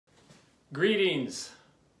Greetings,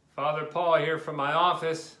 Father Paul here from my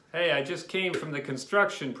office. Hey, I just came from the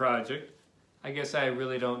construction project. I guess I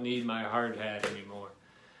really don't need my hard hat anymore.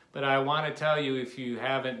 But I want to tell you, if you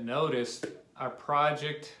haven't noticed, our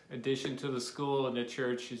project addition to the school and the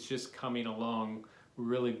church is just coming along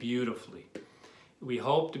really beautifully. We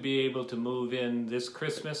hope to be able to move in this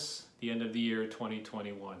Christmas, the end of the year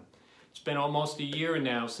 2021. It's been almost a year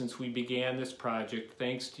now since we began this project.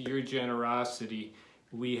 Thanks to your generosity,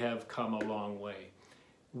 we have come a long way.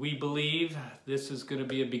 We believe this is going to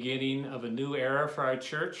be a beginning of a new era for our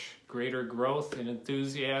church, greater growth and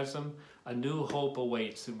enthusiasm. A new hope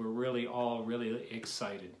awaits, and we're all really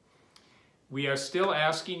excited. We are still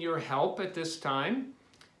asking your help at this time.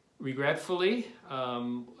 Regretfully,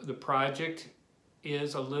 the project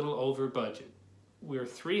is a little over budget. We're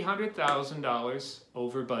 $300,000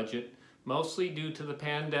 over budget, mostly due to the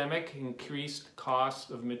pandemic, increased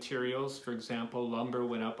cost of materials. For example, lumber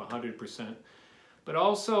went up 100%. But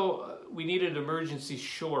also, we needed emergency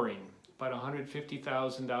shoring, about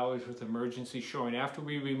 $150,000 worth of emergency shoring. After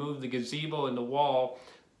we removed the gazebo and the wall,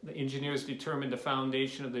 the engineers determined the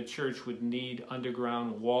foundation of the church would need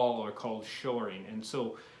underground wall, or called shoring. And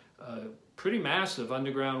so, pretty massive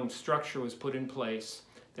underground structure was put in place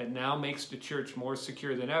that now makes the church more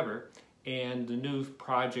secure than ever. And the new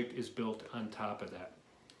project is built on top of that.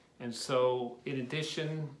 And so, in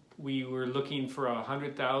addition, we were looking for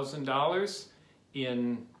 $100,000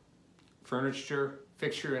 in furniture,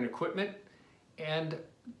 fixture, and equipment. And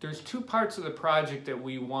there's two parts of the project that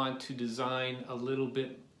we want to design a little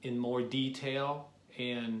bit in more detail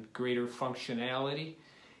and greater functionality.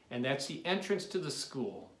 And that's the entrance to the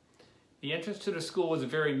school. The entrance to the school was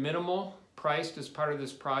very minimal, priced as part of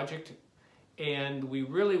this project. And we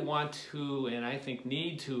really want to, and I think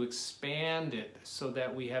need to, expand it so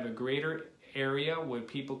that we have a greater area where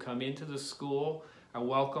people come into the school, are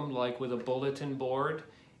welcomed, like with a bulletin board,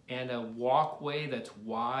 and a walkway that's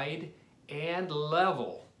wide and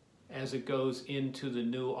level as it goes into the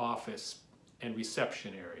new office and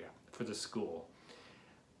reception area for the school.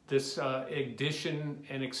 This addition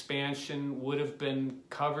and expansion would have been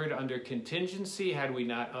covered under contingency had we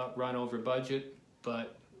not run over budget,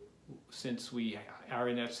 but since we are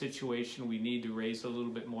in that situation, we need to raise a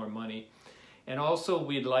little bit more money. And also,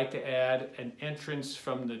 we'd like to add an entrance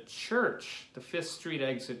from the church, the 5th Street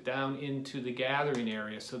exit, down into the gathering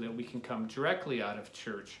area so that we can come directly out of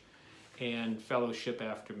church and fellowship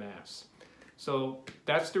after Mass. So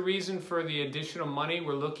that's the reason for the additional money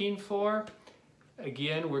we're looking for.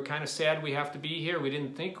 Again, we're kind of sad we have to be here. We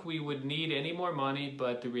didn't think we would need any more money,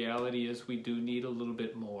 but the reality is we do need a little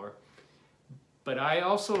bit more. But I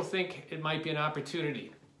also think it might be an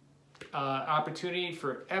opportunity. Opportunity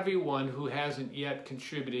for everyone who hasn't yet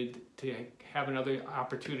contributed to have another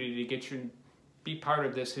opportunity to be part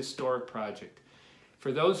of this historic project.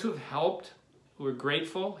 For those who've helped, we're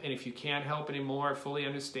grateful, and if you can't help anymore, I fully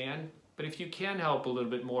understand. But if you can help a little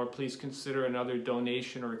bit more, please consider another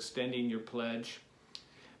donation or extending your pledge.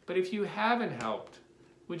 But if you haven't helped,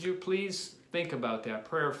 would you please think about that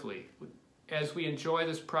prayerfully? As we enjoy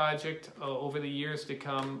this project over the years to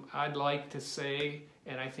come, I'd like to say,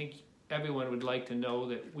 and I think everyone would like to know,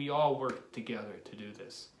 that we all work together to do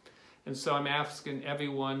this. And so I'm asking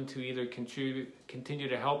everyone to either continue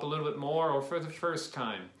to help a little bit more, or for the first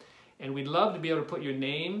time. And we'd love to be able to put your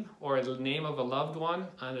name or the name of a loved one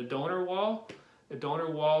on the donor wall. The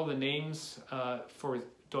donor wall, the names for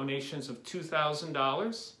donations of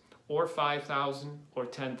 $2,000 or $5,000 or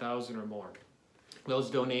 $10,000 or more. Those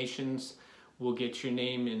donations will get your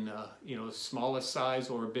name in smallest size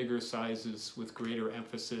or bigger sizes with greater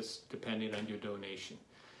emphasis depending on your donation.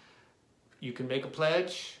 You can make a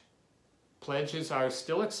pledge. Pledges are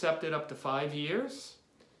still accepted up to 5 years,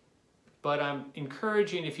 but I'm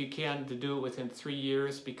encouraging, if you can, to do it within 3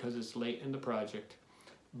 years because it's late in the project.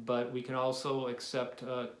 But we can also accept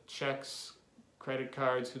checks, credit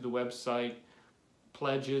cards through the website,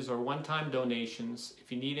 pledges, or one-time donations.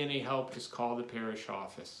 If you need any help, just call the parish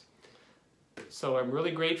office. So I'm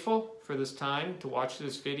really grateful for this time to watch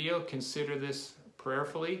this video. Consider this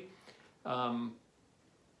prayerfully.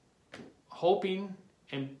 Hoping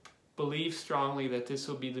and believe strongly that this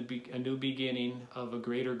will be a new beginning of a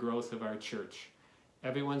greater growth of our church.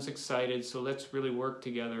 Everyone's excited, so let's really work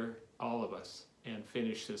together, all of us, and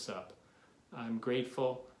finish this up. I'm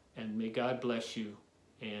grateful, and may God bless you,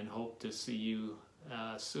 and hope to see you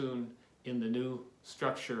soon in the new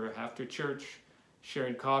structure after church,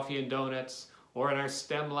 sharing coffee and donuts, or in our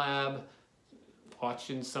STEM lab,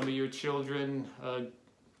 watching some of your children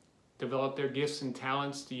develop their gifts and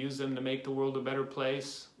talents to use them to make the world a better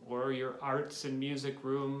place, or your arts and music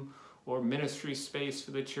room, or ministry space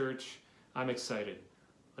for the church. I'm excited.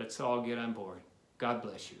 Let's all get on board. God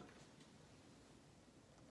bless you.